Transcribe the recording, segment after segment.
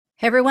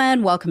Hey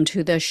everyone, welcome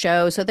to the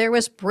show. So there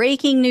was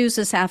breaking news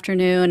this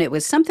afternoon. It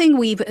was something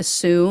we've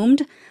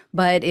assumed,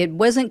 but it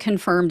wasn't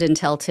confirmed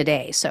until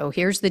today. So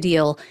here's the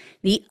deal.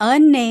 The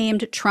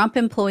unnamed Trump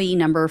employee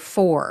number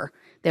 4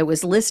 that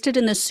was listed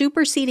in the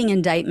superseding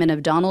indictment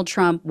of Donald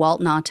Trump,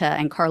 Walt Nauta,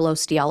 and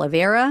Carlos de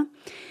Oliveira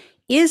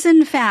is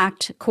in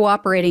fact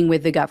cooperating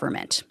with the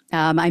government.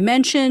 I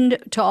mentioned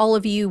to all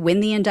of you when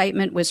the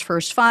indictment was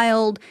first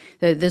filed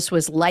that this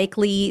was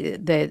likely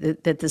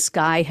that this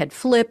guy had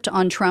flipped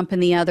on Trump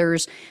and the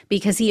others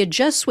because he had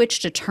just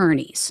switched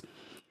attorneys.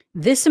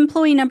 This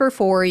employee number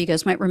 4, you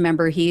guys might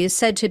remember, he is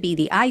said to be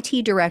the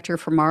IT director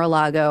for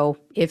Mar-a-Lago.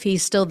 If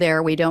he's still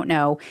there, we don't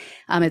know.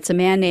 It's a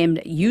man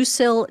named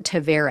Yusil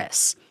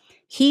Taveras.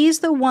 He's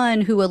the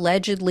one who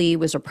allegedly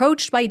was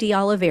approached by de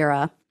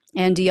Oliveira,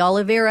 and de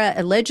Oliveira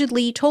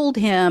allegedly told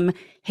him,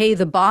 hey,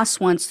 the boss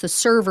wants the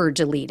server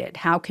deleted.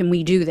 How can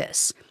we do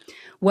this?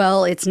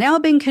 Well, it's now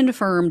been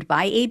confirmed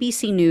by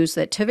ABC News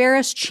that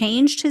Taveras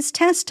changed his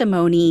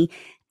testimony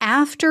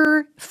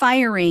after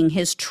firing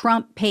his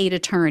Trump-paid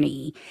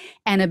attorney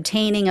and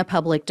obtaining a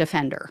public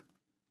defender.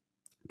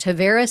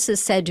 Taveras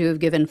is said to have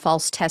given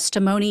false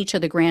testimony to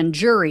the grand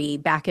jury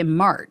back in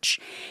March.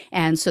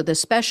 And so the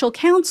special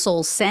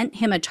counsel sent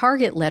him a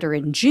target letter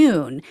in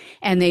June,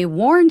 and they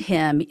warned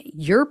him,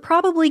 you're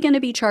probably going to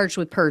be charged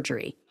with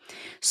perjury.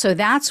 So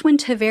that's when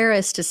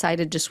Taveras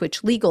decided to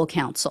switch legal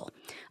counsel.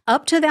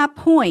 Up to that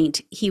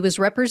point, he was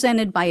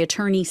represented by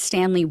attorney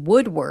Stanley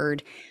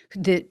Woodward.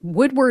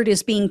 Woodward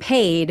is being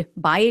paid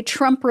by a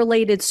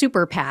Trump-related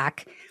super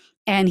PAC,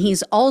 and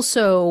he's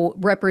also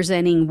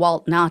representing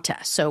Walt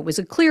Nauta. So it was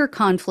a clear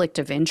conflict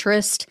of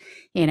interest,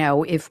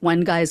 if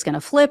one guy's going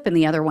to flip and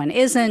the other one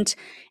isn't.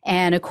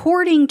 And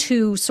according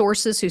to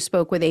sources who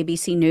spoke with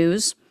ABC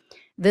News,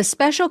 the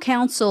special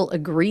counsel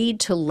agreed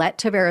to let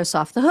Taveras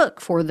off the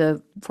hook for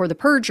the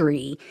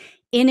perjury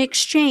in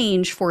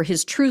exchange for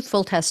his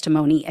truthful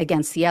testimony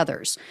against the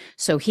others.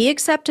 So he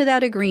accepted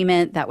that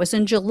agreement. That was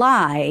in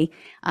July.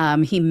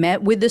 He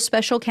met with the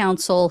special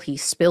counsel. He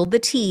spilled the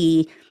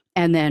tea.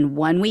 And then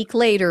 1 week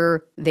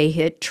later, they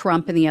hit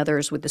Trump and the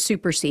others with the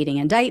superseding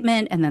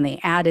indictment, and then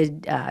they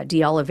added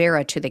de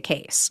Oliveira to the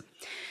case.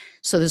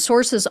 So the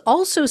sources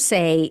also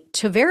say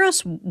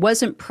Taveras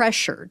wasn't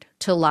pressured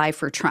to lie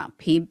for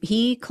Trump.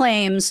 He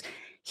claims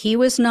he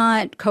was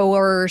not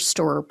coerced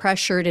or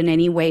pressured in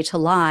any way to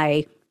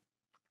lie.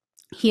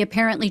 He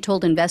apparently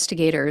told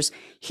investigators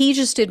he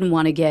just didn't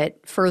want to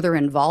get further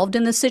involved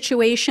in the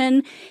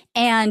situation,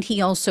 and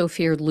he also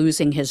feared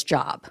losing his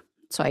job.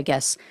 So I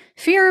guess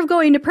fear of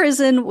going to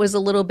prison was a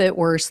little bit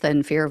worse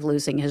than fear of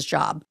losing his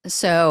job.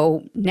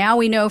 So now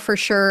we know for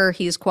sure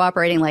he's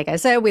cooperating. Like I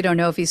said, we don't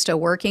know if he's still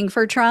working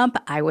for Trump.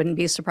 I wouldn't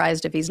be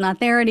surprised if he's not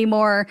there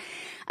anymore.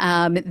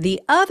 The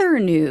other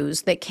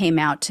news that came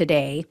out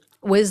today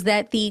was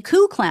that the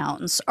Coup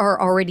clowns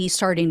are already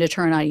starting to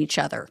turn on each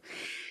other.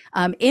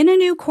 In a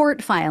new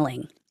court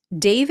filing,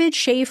 David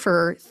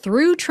Schaefer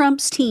threw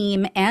Trump's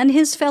team and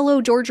his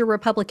fellow Georgia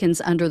Republicans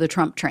under the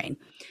Trump train.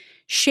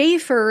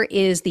 Schaefer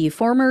is the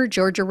former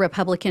Georgia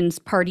Republican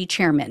Party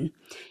chairman,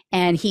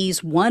 and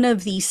he's one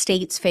of the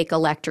state's fake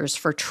electors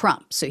for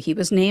Trump. So he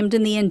was named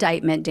in the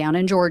indictment down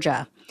in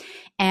Georgia.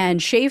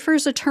 And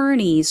Schaefer's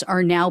attorneys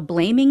are now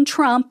blaming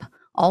Trump,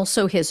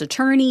 also his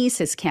attorneys,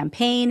 his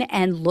campaign,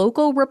 and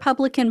local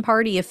Republican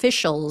Party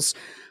officials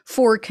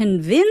for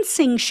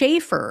convincing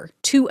Schaefer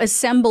to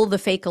assemble the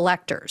fake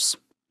electors.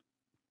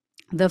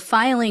 The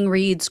filing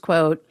reads,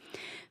 quote,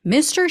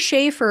 Mr.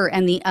 Schaefer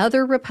and the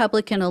other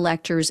Republican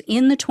electors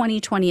in the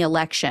 2020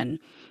 election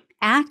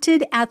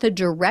acted at the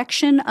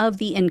direction of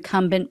the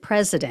incumbent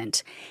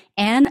president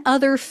and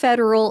other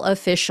federal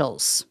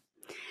officials.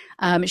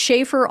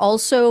 Schaefer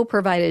also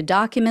provided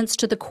documents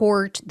to the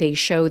court. They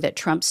show that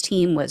Trump's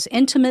team was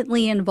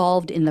intimately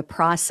involved in the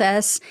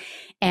process,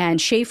 and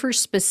Schaefer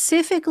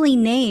specifically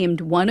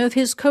named one of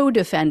his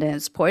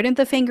co-defendants, pointed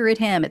the finger at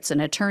him. It's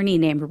an attorney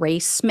named Ray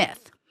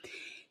Smith.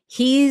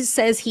 He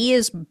says he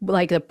is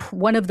like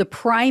one of the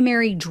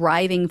primary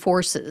driving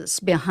forces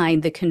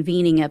behind the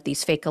convening of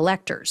these fake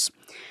electors.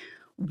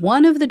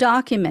 One of the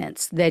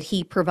documents that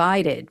he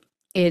provided,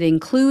 it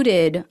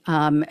included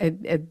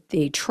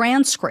a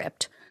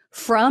transcript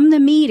from the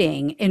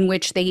meeting in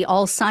which they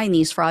all signed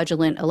these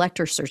fraudulent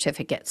elector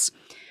certificates.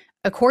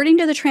 According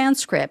to the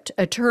transcript,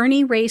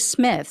 attorney Ray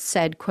Smith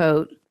said,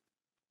 quote,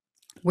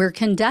 we're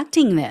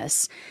conducting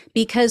this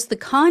because the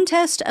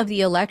contest of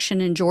the election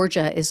in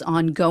Georgia is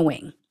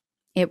ongoing.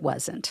 It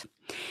wasn't.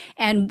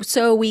 And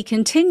so we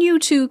continue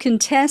to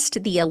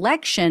contest the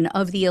election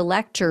of the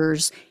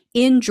electors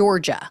in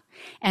Georgia.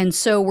 And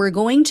so we're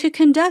going to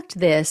conduct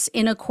this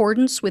in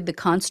accordance with the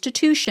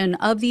Constitution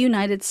of the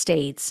United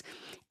States.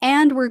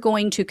 And we're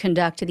going to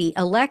conduct the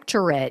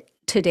electorate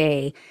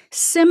today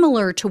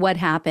similar to what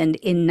happened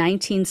in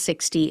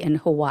 1960 in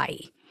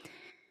Hawaii.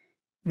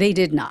 They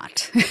did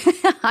not.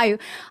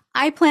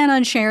 I plan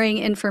on sharing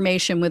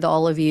information with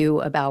all of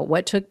you about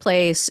what took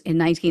place in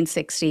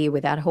 1960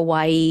 with that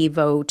Hawaii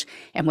vote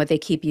and what they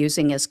keep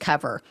using as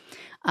cover.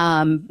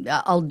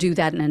 I'll do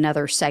that in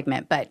another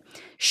segment. But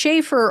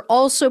Schaefer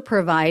also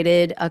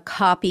provided a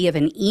copy of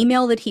an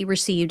email that he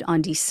received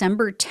on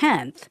December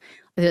 10th.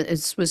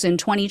 This was in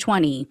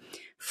 2020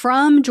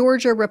 from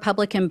Georgia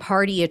Republican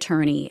Party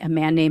attorney, a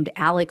man named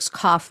Alex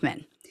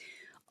Kaufman.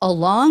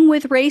 Along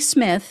with Ray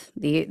Smith,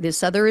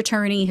 this other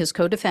attorney, his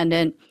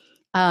co-defendant,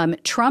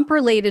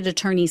 Trump-related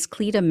attorneys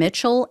Cleta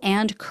Mitchell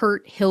and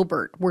Kurt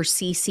Hilbert were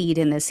CC'd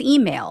in this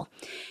email.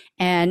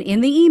 And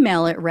in the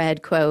email, it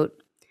read, quote,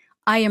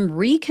 "I am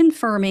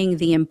reconfirming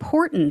the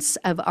importance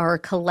of our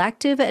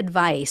collective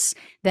advice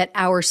that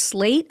our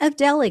slate of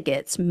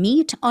delegates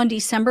meet on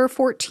December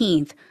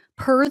 14th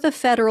per the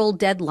federal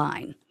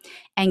deadline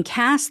and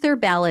cast their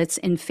ballots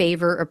in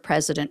favor of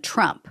President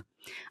Trump.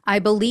 I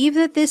believe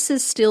that this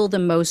is still the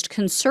most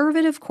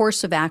conservative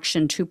course of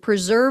action to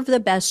preserve the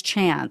best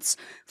chance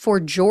for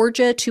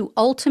Georgia to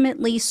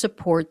ultimately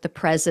support the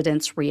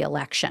president's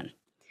reelection."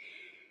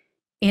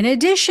 In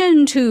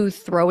addition to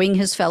throwing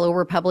his fellow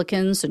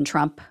Republicans and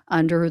Trump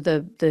under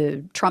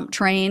the Trump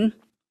train,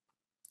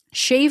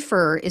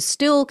 Schaefer is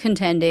still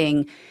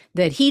contending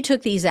that he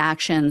took these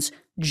actions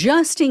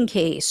just in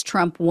case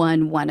Trump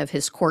won one of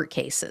his court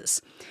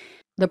cases.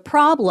 The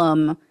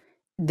problem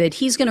that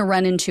he's going to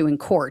run into in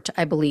court,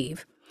 I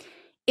believe,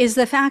 is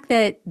the fact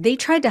that they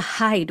tried to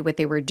hide what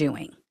they were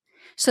doing.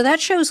 So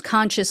that shows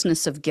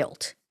consciousness of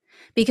guilt.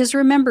 Because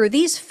remember,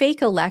 these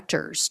fake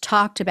electors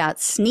talked about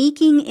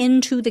sneaking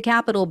into the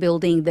Capitol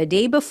building the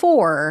day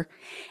before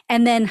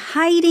and then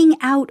hiding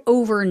out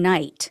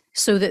overnight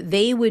so that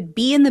they would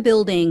be in the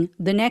building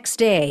the next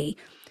day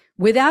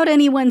without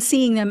anyone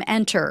seeing them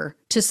enter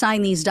to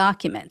sign these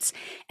documents.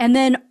 And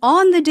then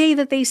on the day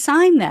that they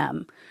signed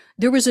them,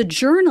 there was a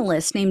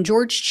journalist named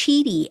George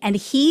Cheedy, and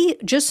he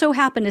just so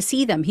happened to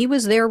see them. He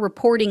was there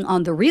reporting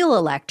on the real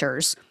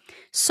electors,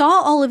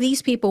 saw all of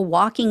these people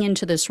walking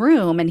into this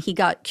room, and he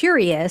got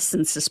curious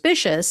and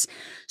suspicious.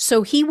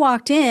 So he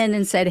walked in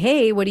and said,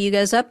 "Hey, what are you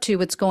guys up to?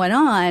 What's going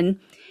on?"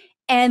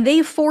 And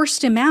they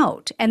forced him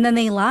out, and then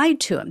they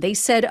lied to him. They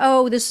said,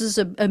 "Oh, this is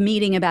a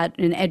meeting about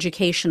an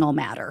educational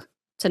matter.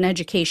 It's an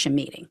education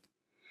meeting."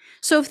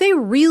 So if they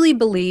really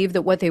believed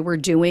that what they were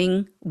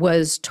doing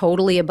was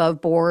totally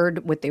above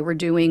board, what they were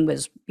doing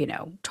was,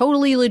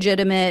 totally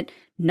legitimate,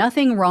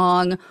 nothing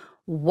wrong,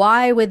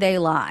 why would they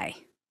lie?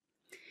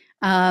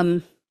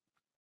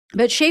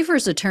 But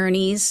Schaefer's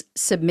attorneys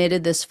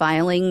submitted this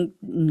filing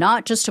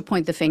not just to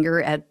point the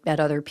finger at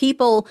other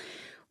people.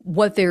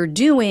 What they're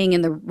doing,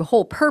 and the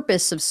whole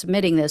purpose of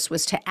submitting this,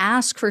 was to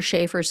ask for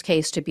Schaefer's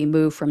case to be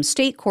moved from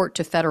state court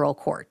to federal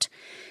court.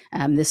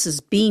 This is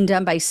being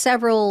done by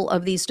several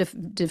of these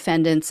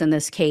defendants in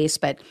this case,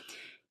 but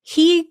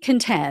he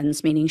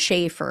contends, meaning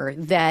Schaefer,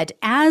 that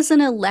as an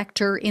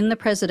elector in the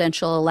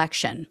presidential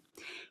election,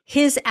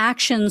 his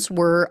actions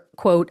were,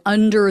 quote,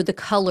 under the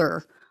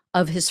color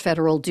of his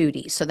federal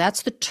duty. So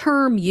that's the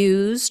term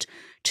used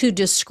to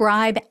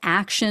describe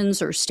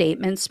actions or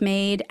statements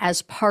made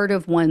as part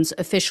of one's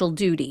official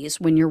duties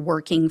when you're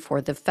working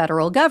for the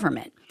federal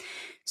government.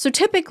 So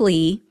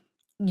typically,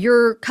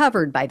 you're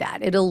covered by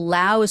that. It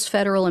allows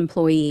federal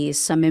employees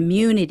some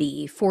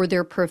immunity for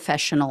their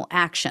professional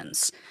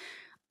actions.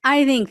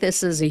 I think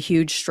this is a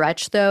huge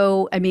stretch,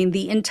 though. I mean,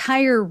 the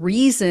entire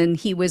reason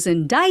he was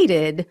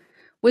indicted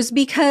was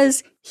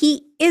because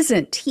he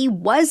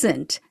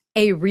wasn't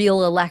a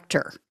real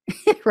elector,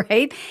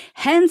 right?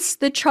 Hence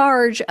the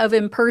charge of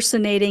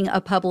impersonating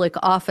a public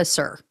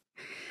officer.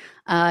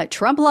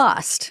 Trump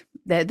lost.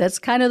 That's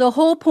kind of the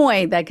whole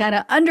point. That kind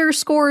of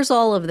underscores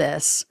all of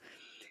this.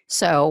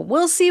 So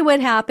we'll see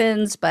what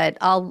happens, but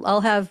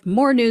I'll have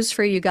more news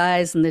for you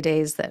guys in the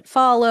days that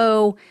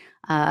follow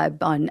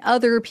on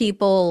other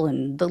people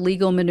and the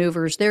legal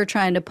maneuvers they're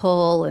trying to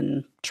pull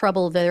and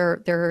trouble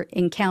they're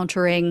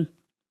encountering.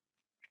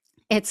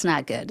 It's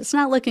not good. It's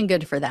not looking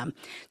good for them.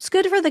 It's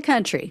good for the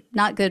country,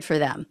 not good for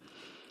them.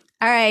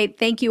 All right.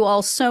 Thank you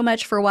all so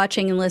much for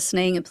watching and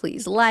listening.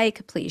 Please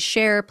like, please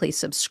share, please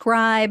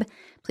subscribe.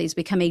 Please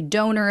become a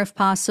donor if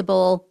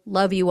possible.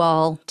 Love you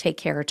all. Take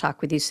care.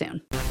 Talk with you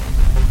soon.